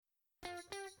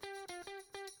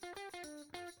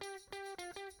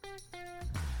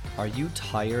Are you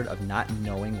tired of not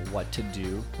knowing what to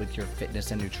do with your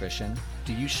fitness and nutrition?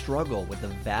 Do you struggle with the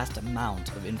vast amount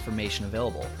of information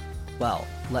available? Well,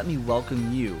 let me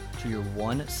welcome you to your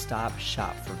one-stop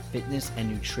shop for fitness and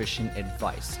nutrition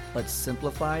advice. Let's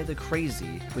simplify the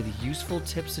crazy with useful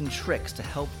tips and tricks to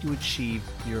help you achieve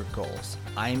your goals.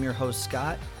 I am your host,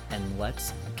 Scott, and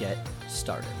let's get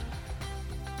started.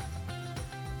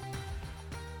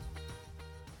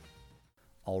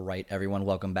 All right, everyone,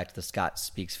 welcome back to the Scott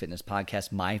Speaks Fitness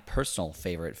Podcast, my personal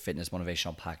favorite fitness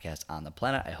motivational podcast on the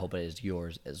planet. I hope it is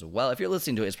yours as well. If you're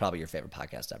listening to it, it's probably your favorite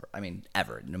podcast ever. I mean,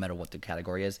 ever, no matter what the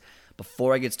category is.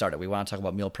 Before I get started, we want to talk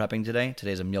about meal prepping today.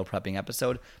 Today's a meal prepping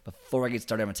episode. Before I get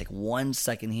started, I'm going to take 1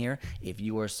 second here. If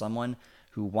you are someone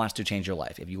who wants to change your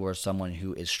life, if you are someone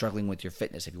who is struggling with your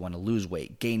fitness, if you want to lose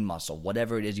weight, gain muscle,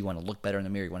 whatever it is, you want to look better in the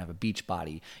mirror, you want to have a beach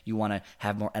body, you want to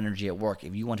have more energy at work,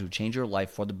 if you want to change your life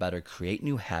for the better, create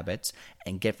new habits,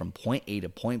 and get from point A to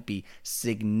point B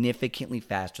significantly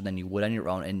faster than you would on your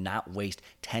own and not waste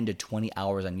 10 to 20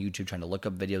 hours on YouTube trying to look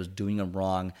up videos, doing them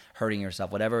wrong, hurting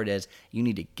yourself, whatever it is, you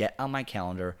need to get on my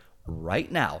calendar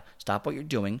right now. Stop what you're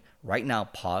doing right now.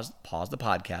 Pause the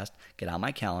podcast. Get on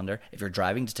my calendar. If you're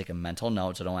driving, just take a mental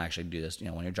note. So don't actually do this.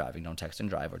 When you're driving, don't text and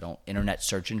drive or don't internet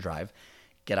search and drive.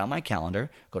 Get on my calendar.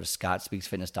 Go to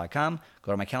scottspeaksfitness.com.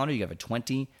 Go to my calendar. You have a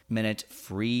 20-minute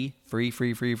free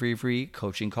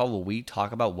coaching call where we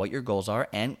talk about what your goals are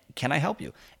and can I help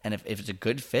you? And if it's a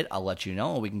good fit, I'll let you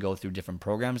know. We can go through different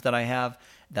programs that I have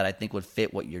that I think would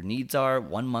fit what your needs are,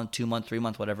 1 month, 2 month, 3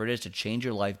 month, whatever it is, to change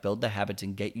your life, build the habits,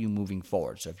 and get you moving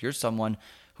forward. So if you're someone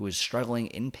who is struggling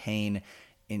in pain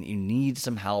and you need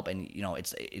some help, and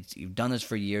it's you've done this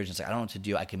for years, and it's like, I don't know what to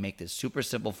do, I can make this super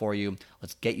simple for you.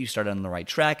 Let's get you started on the right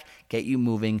track, get you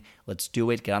moving. Let's do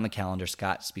it. Get on the calendar,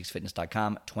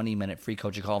 scottspeaksfitness.com, 20-minute free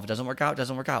coaching call. If it doesn't work out, it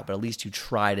doesn't work out, but at least you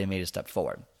tried and made a step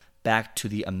forward. Back to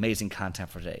the amazing content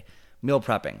for today. Meal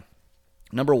prepping.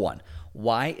 Number one,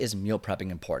 why is meal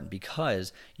prepping important?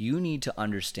 Because you need to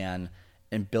understand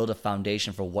and build a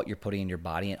foundation for what you're putting in your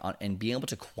body, and being able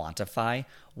to quantify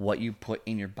what you put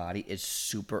in your body is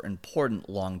super important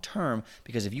long term,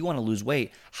 because if you want to lose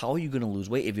weight, how are you going to lose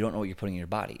weight if you don't know what you're putting in your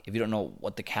body, if you don't know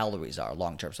what the calories are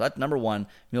long term? So that's number one.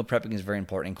 Meal prepping is very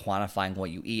important, and quantifying what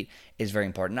you eat is very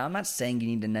important. Now, I'm not saying you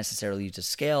need to necessarily use a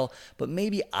scale, but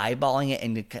maybe eyeballing it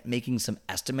and making some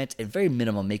estimates, at very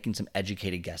minimum, making some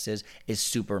educated guesses is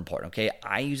super important, okay?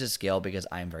 I use a scale because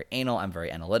I'm very anal, I'm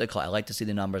very analytical. I like to see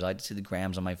the numbers, I like to see the grams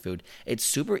on my food. It's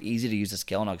super easy to use a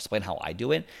scale, and I'll explain how I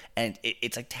do it. And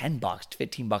it's like $10,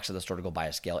 $15 at the store to go buy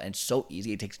a scale, and it's so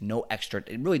easy. It takes no extra.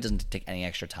 It really doesn't take any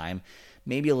extra time.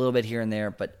 Maybe a little bit here and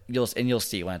there, but you'll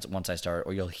see once I start,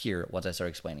 or you'll hear once I start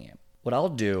explaining it. What I'll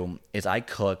do is I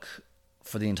cook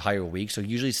for the entire week. So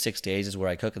usually 6 days is where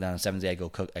I cook, and then on the 7th day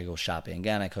I go shopping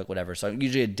again, I cook whatever. So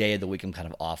usually a day of the week I'm kind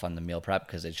of off on the meal prep,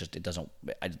 because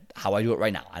how I do it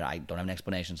right now. I don't have any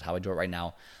explanations how I do it right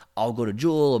now. I'll go to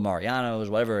Jewel or Mariano's,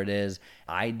 whatever it is.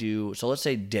 So let's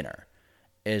say dinner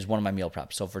is one of my meal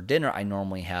preps. So for dinner, I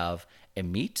normally have a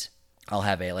meat. I'll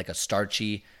have a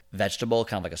starchy vegetable,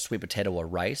 kind of like a sweet potato or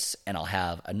rice, and I'll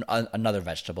have another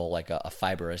vegetable, like a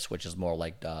fibrous, which is more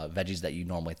like veggies that you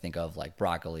normally think of, like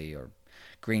broccoli or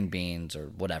green beans or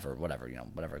whatever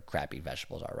crappy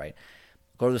vegetables are, right?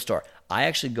 Go to the store. I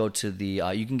actually go to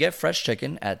you can get fresh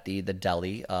chicken at the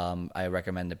deli. I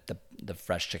recommend the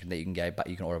fresh chicken that you can get, but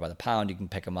you can order by the pound. You can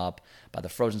pick them up by the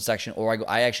frozen section, or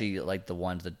I actually like the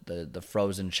ones the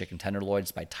frozen chicken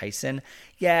tenderloins by Tyson.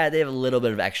 Yeah, they have a little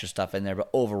bit of extra stuff in there,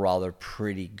 but overall they're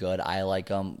pretty good. I like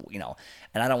them,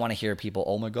 and I don't want to hear people,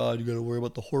 oh my God, you got to worry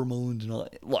about the hormones and all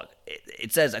that. Look, I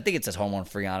think it says hormone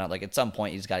free on it. Like, at some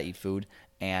point you just got to eat food.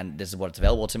 And this is what's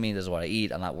available to me. This is what I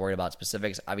eat. I'm not worried about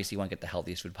specifics. Obviously, you want to get the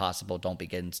healthiest food possible. Don't be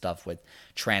getting stuff with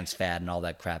trans fat and all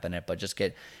that crap in it. But just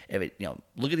look at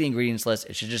the ingredients list.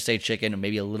 It should just say chicken and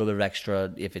maybe a little bit of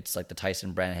extra. If it's like the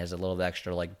Tyson brand, it has a little bit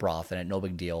extra like broth in it. No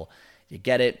big deal. You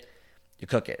get it. You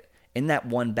cook it. In that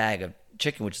one bag of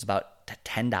chicken, which is about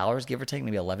 $10, give or take,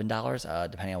 maybe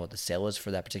 $11, depending on what the sale is for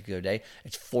that particular day,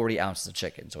 it's 40 ounces of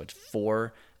chicken. So it's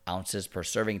 4 ounces per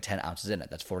serving, 10 ounces in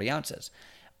it. That's 40 ounces.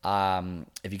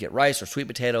 If you get rice or sweet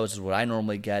potatoes is what I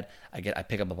normally get. I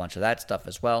pick up a bunch of that stuff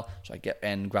as well. So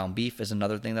and ground beef is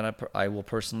another thing that I will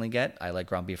personally get. I like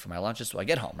ground beef for my lunches. So I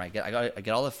get home, right? I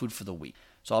get all the food for the week.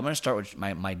 So I'm going to start with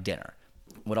my dinner.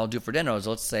 What I'll do for dinner is,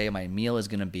 let's say my meal is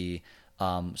going to be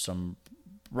some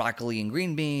broccoli and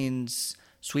green beans,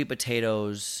 sweet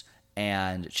potatoes,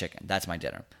 and chicken. That's my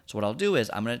dinner. So what I'll do is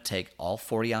I'm going to take all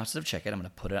 40 ounces of chicken. I'm going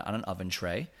to put it on an oven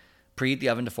tray. Preheat the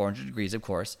oven to 400 degrees, of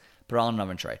course. Put it all in an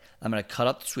oven tray. I'm going to cut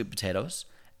up the sweet potatoes,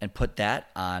 and put that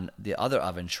on the other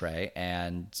oven tray.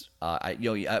 And but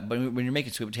when you're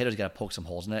making sweet potatoes, you got to poke some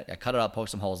holes in it. I cut it up, poke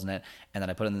some holes in it, and then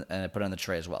I put it on the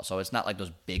tray as well. So it's not like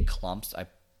those big clumps. I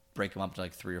break them up to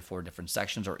like 3 or 4 different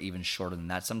sections, or even shorter than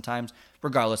that sometimes.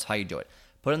 Regardless how you do it,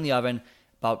 put it in the oven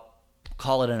about,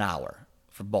 call it an hour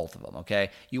for both of them. Okay,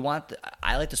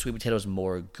 I like the sweet potatoes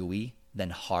more gooey than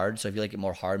hard. So if you like it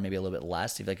more hard, maybe a little bit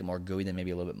less. If you like it more gooey, then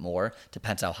maybe a little bit more.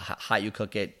 Depends how hot you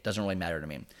cook it. Doesn't really matter to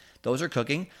me. Those are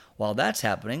cooking. While that's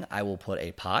happening, I will put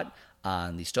a pot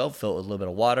on the stove, fill it with a little bit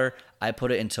of water. I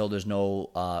put it until there's no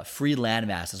free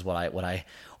landmass, is what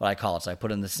I call it. So I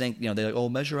put it in the sink. They're like, oh,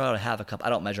 measure out a half a cup. I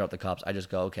don't measure out the cups. I just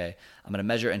go, okay, I'm gonna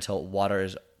measure until water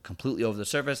is completely over the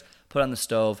surface. Put it on the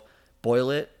stove,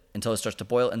 boil it until it starts to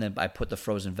boil, and then I put the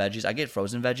frozen veggies. I get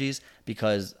frozen veggies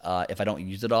because if I don't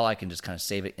use it all, I can just kind of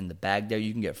save it in the bag there.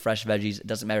 You can get fresh veggies. It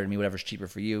doesn't matter to me. Whatever's cheaper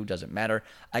for you, doesn't matter.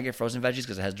 I get frozen veggies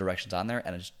because it has directions on there,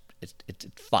 and it's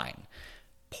fine.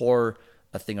 Pour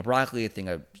a thing of broccoli, a thing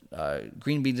of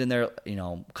green beans in there,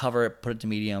 cover it, put it to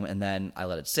medium, and then I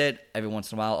let it sit. Every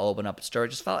once in a while, I'll open up, stir it.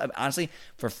 Just follow. Honestly,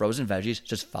 for frozen veggies,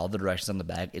 just follow the directions on the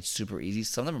bag. It's super easy.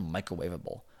 Some of them are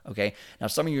microwavable. Okay. Now,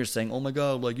 some of you are saying, "Oh my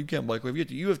God, like you can't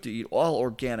microwave. You have to eat all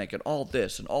organic and all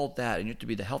this and all that, and you have to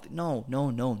be the healthy." No.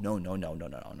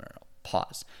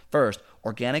 Pause. First,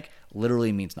 organic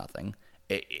literally means nothing.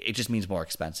 It just means more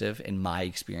expensive in my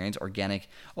experience. Organic,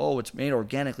 oh, it's made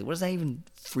organically. What does that even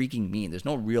freaking mean? There's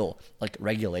no real like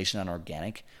regulation on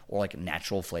organic or like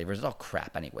natural flavors. It's all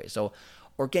crap anyway. So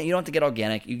organic, you don't have to get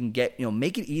organic. You can get,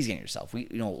 make it easy on yourself. We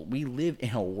live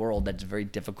in a world that's very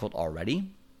difficult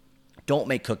already. Don't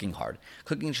make cooking hard.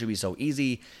 Cooking should be so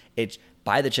easy. It's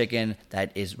buy the chicken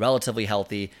that is relatively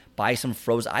healthy. Buy some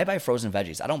frozen. I buy frozen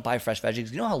veggies. I don't buy fresh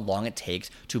veggies. You know how long it takes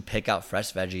to pick out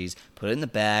fresh veggies, put it in the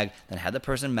bag, then have the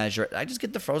person measure it. I just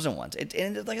get the frozen ones.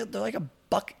 They're like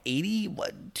 $1.80,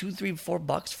 what, $2, $3,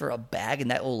 $4 for a bag,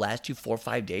 and that will last you 4 or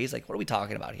 5 days. Like, what are we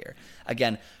talking about here?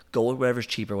 Again, go with whatever's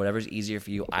cheaper, whatever's easier for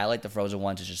you. I like the frozen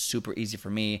ones. It's just super easy for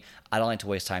me. I don't like to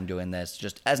waste time doing this.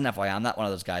 Just as an FYI, I'm not one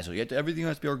of those guys who everything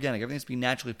has to be organic. Everything has to be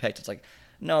naturally picked. It's like,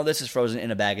 no, this is frozen in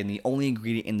a bag, and the only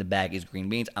ingredient in the bag is green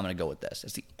beans. I'm going to go with this.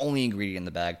 It's the only ingredient in the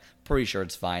bag. Pretty sure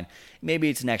it's fine. Maybe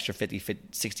it's an extra 50,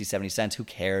 60, 70 cents. Who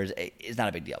cares? It's not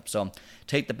a big deal. So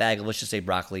take the bag of, let's just say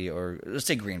broccoli, or let's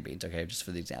say green beans, okay, just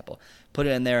for the example. Put it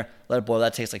in there, let it boil.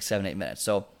 That takes like 7-8 minutes.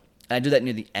 So I do that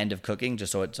near the end of cooking,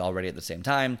 just so it's all ready at the same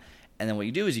time. And then what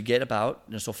you do is you get about,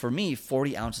 so for me,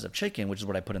 40 ounces of chicken, which is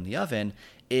what I put in the oven,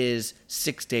 is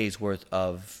 6 days worth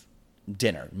of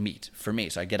dinner meat for me.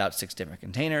 So I get out 6 different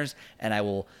containers, and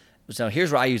so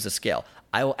here's where I use the scale.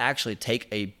 I will actually take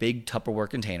a big Tupperware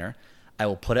container. I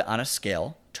will put it on a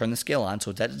scale, turn the scale on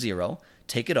so it's at 0,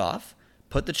 take it off,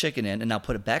 put the chicken in, and now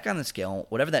put it back on the scale.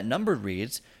 Whatever that number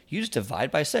reads, you just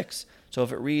divide by 6. So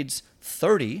if it reads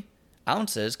 30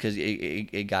 ounces, because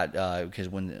because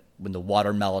when the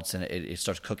water melts and it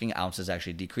starts cooking, ounces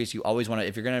actually decrease. You always want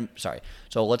to,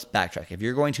 so let's backtrack. If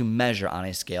you're going to measure on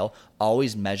a scale,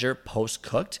 always measure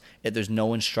post-cooked if there's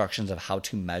no instructions of how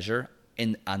to measure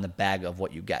on the bag of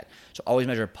what you get. So always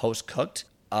measure post-cooked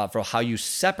for how you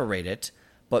separate it,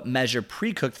 but measure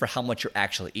pre-cooked for how much you're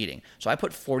actually eating. So I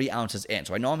put 40 ounces in.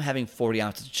 So I know I'm having 40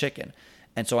 ounces of chicken.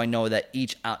 And so I know that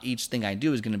each thing I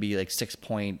do is going to be like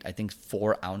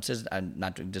 6.4 ounces. I'm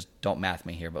not, just don't math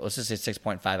me here, but let's just say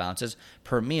 6.5 ounces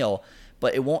per meal.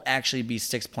 But it won't actually be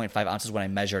 6.5 ounces when I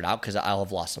measure it out, because I'll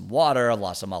have lost some water, I've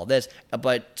lost some all this.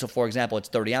 But so for example, it's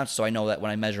 30 ounces. So I know that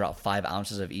when I measure out 5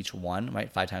 ounces of each one,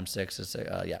 right? 5 times 6 is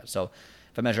So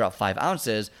if I measure out 5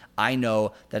 ounces, I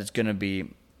know that it's going to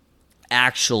be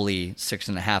actually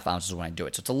 6.5 ounces when I do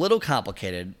it. So it's a little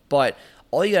complicated, but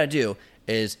all you got to do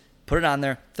is put it on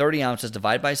there, 30 ounces,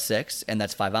 divide by 6, and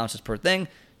that's 5 ounces per thing.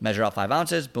 Measure out 5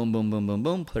 ounces, boom, boom, boom, boom,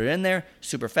 boom. Put it in there,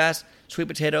 super fast. Sweet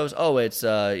potatoes,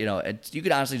 you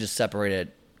could honestly just separate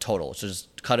it total. So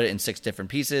just cut it in 6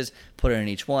 different pieces, put it in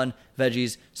each one.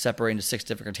 Veggies, separate into 6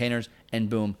 different containers, and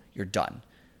boom, you're done.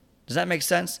 Does that make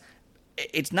sense?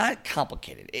 It's not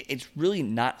complicated. It's really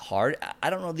not hard. I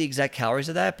don't know the exact calories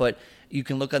of that, but you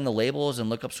can look on the labels and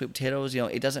look up sweet potatoes.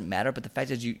 It doesn't matter. But the fact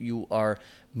is you are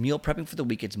meal prepping for the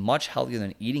week. It's much healthier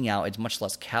than eating out. It's much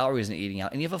less calories than eating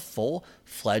out. And you have a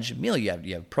full-fledged meal. You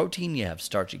have protein. You have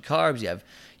starchy carbs.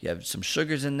 You have some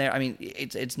sugars in there. I mean,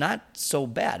 it's not so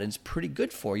bad. It's pretty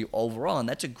good for you overall. And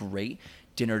that's a great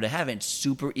dinner to have. And it's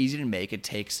super easy to make. It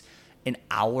takes an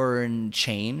hour and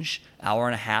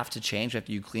a half to change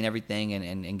after you clean everything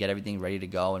and get everything ready to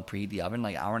go and preheat the oven,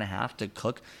 like hour and a half to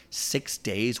cook 6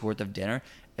 days worth of dinner.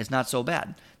 it's not so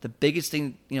bad. The biggest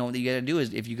thing, that you got to do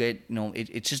is if you get,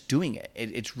 it's just doing it.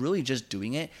 It's really just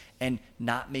doing it and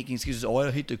not making excuses. Oh,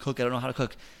 I hate to cook. I don't know how to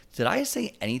cook. Did I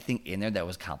say anything in there that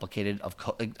was complicated of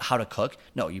how to cook?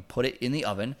 No, you put it in the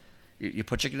oven. You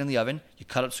put chicken in the oven. You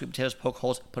cut up sweet potatoes, poke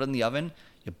holes, put it in the oven.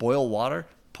 You boil water,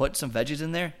 put some veggies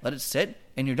in there, let it sit,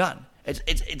 and you're done.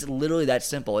 It's literally that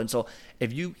simple. And so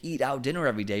if you eat out dinner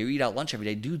every day or eat out lunch every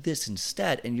day, do this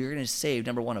instead, and you're going to save,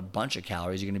 number one, a bunch of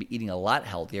calories. You're going to be eating a lot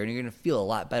healthier, and you're going to feel a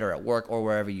lot better at work or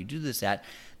wherever you do this at.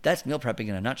 That's meal prepping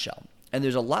in a nutshell. And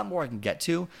there's a lot more I can get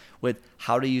to with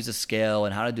how to use a scale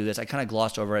and how to do this. I kind of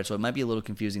glossed over it, so it might be a little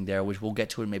confusing there, which we'll get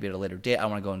to it maybe at a later date. I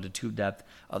don't want to go into too depth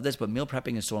of this, but meal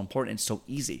prepping is so important. It's so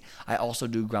easy. I also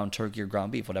do ground turkey or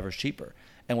ground beef, whatever's cheaper.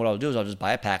 And what I'll do is I'll just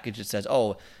buy a package that says,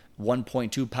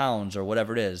 1.2 pounds or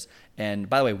whatever it is. And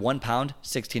by the way, 1 pound,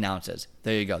 16 ounces.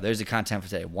 There you go. There's the content for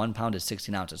today. 1 pound is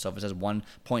 16 ounces. So if it says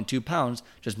 1.2 pounds,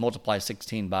 just multiply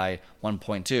 16 by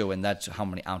 1.2, and that's how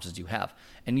many ounces you have.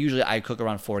 And usually I cook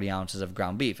around 40 ounces of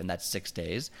ground beef, and that's 6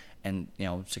 days. And,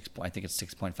 I think it's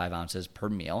 6.5 ounces per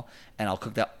meal. And I'll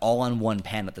cook that all on one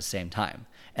pan at the same time.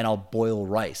 And I'll boil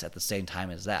rice at the same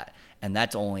time as that. And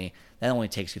that only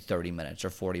takes you 30 minutes or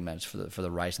 40 minutes for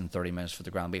the rice and 30 minutes for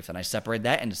the ground beef. And I separate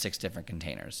that into 6 different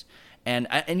containers. And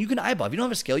you can eyeball. If you don't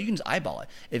have a scale, you can just eyeball it.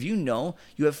 If you know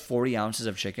you have 40 ounces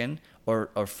of chicken or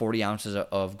 40 ounces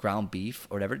of ground beef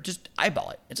or whatever, just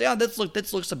eyeball it and say,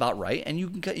 this looks about right. And you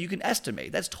can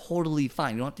estimate. That's totally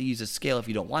fine. You don't have to use a scale if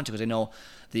you don't want to, because I know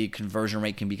the conversion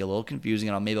rate can be a little confusing,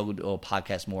 and maybe I'll do a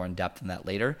podcast more in depth on that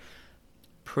later.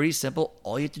 Pretty simple.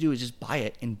 All you have to do is just buy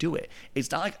it and do it.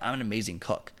 It's not like I'm an amazing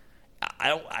cook.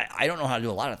 I don't know how to do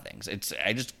a lot of things.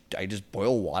 I just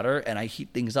boil water and I heat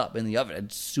things up in the oven.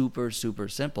 It's super, super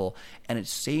simple, and it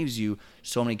saves you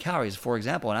so many calories. For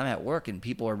example, when I'm at work and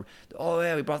people are, oh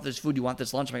yeah, we brought this food. You want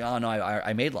this lunch? I'm like, oh no,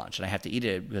 I made lunch and I have to eat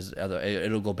it because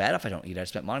it'll go bad if I don't eat it. I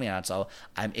spent money on it, so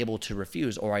I'm able to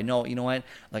refuse. Or I know, you know what?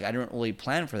 Like, I didn't really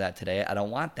plan for that today. I don't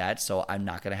want that, so I'm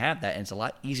not going to have that. And it's a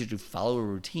lot easier to follow a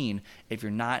routine if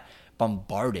you're not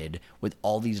bombarded with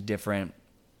all these different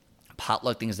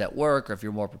potluck things that work, or if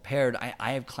you're more prepared.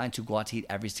 I have clients who go out to eat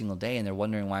every single day and they're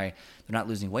wondering why they're not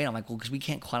losing weight. I'm like, well, because we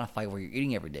can't quantify what you're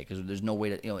eating every day, because there's no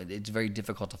way to, it's very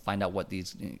difficult to find out what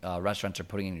these restaurants are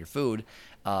putting in your food.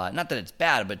 Not that it's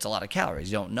bad, but it's a lot of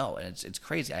calories. You don't know, and it's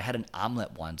crazy. I had an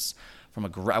omelet once from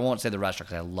I won't say the restaurant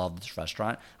because I love this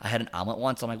restaurant. I had an omelet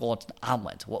once. I'm like, well, it's an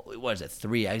omelet. What is it?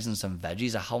 3 eggs and some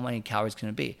veggies? How many calories can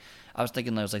it be? I was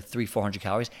thinking it was like 300-400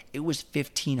 calories. It was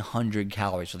 1,500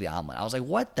 calories for the omelet. I was like,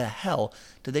 what the hell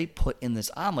did they put in this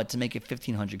omelet to make it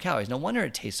 1,500 calories? No wonder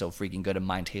it tastes so freaking good, and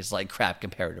mine tastes like crap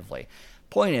comparatively.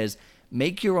 Point is,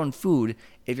 make your own food.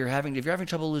 If you're having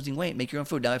trouble losing weight, make your own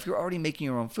food. Now, if you're already making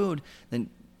your own food, then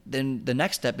the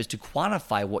next step is to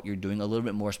quantify what you're doing a little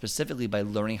bit more specifically by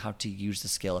learning how to use the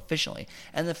scale efficiently.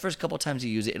 And the first couple of times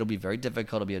you use it, it'll be very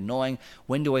difficult. It'll be annoying.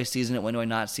 When do I season it? When do I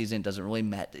not season it? Doesn't really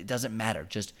matter. It doesn't matter.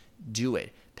 Just do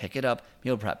it. Pick it up.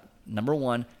 Meal prep. Number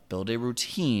one, build a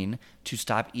routine to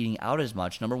stop eating out as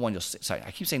much. Number one,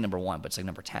 I keep saying number one, but it's like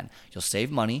number 10. You'll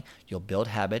save money, you'll build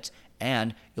habits,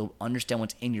 and you'll understand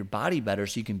what's in your body better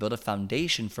so you can build a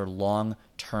foundation for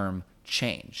long-term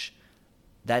change.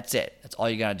 That's it. That's all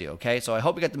you got to do, okay? So I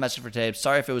hope you got the message for today.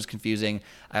 Sorry if it was confusing.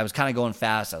 I was kind of going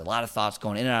fast. I had a lot of thoughts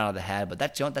going in and out of the head, but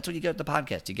that's what you get with the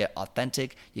podcast. You get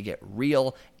authentic, you get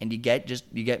real, and you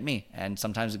get me. And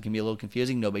sometimes it can be a little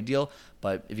confusing, no big deal.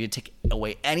 But if you take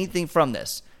away anything from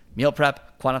this, meal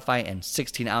prep, quantify, and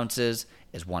 16 ounces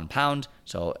is 1 pound.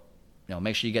 So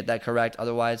make sure you get that correct.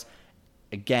 Otherwise,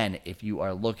 again, if you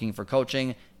are looking for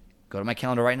coaching, go to my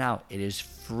calendar right now. It is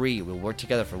free. We'll work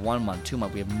together for 1 month, 2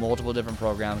 months. We have multiple different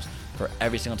programs for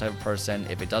every single type of person.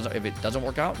 If it doesn't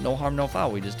work out, no harm, no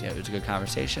foul. We just it's a good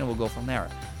conversation, and we'll go from there.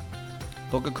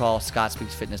 Book a call,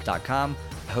 scottspeaksfitness.com.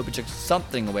 I hope you took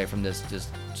something away from this, just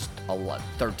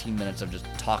 13 minutes of just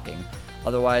talking.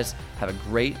 Otherwise, have a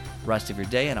great rest of your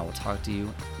day, and I will talk to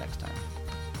you next time.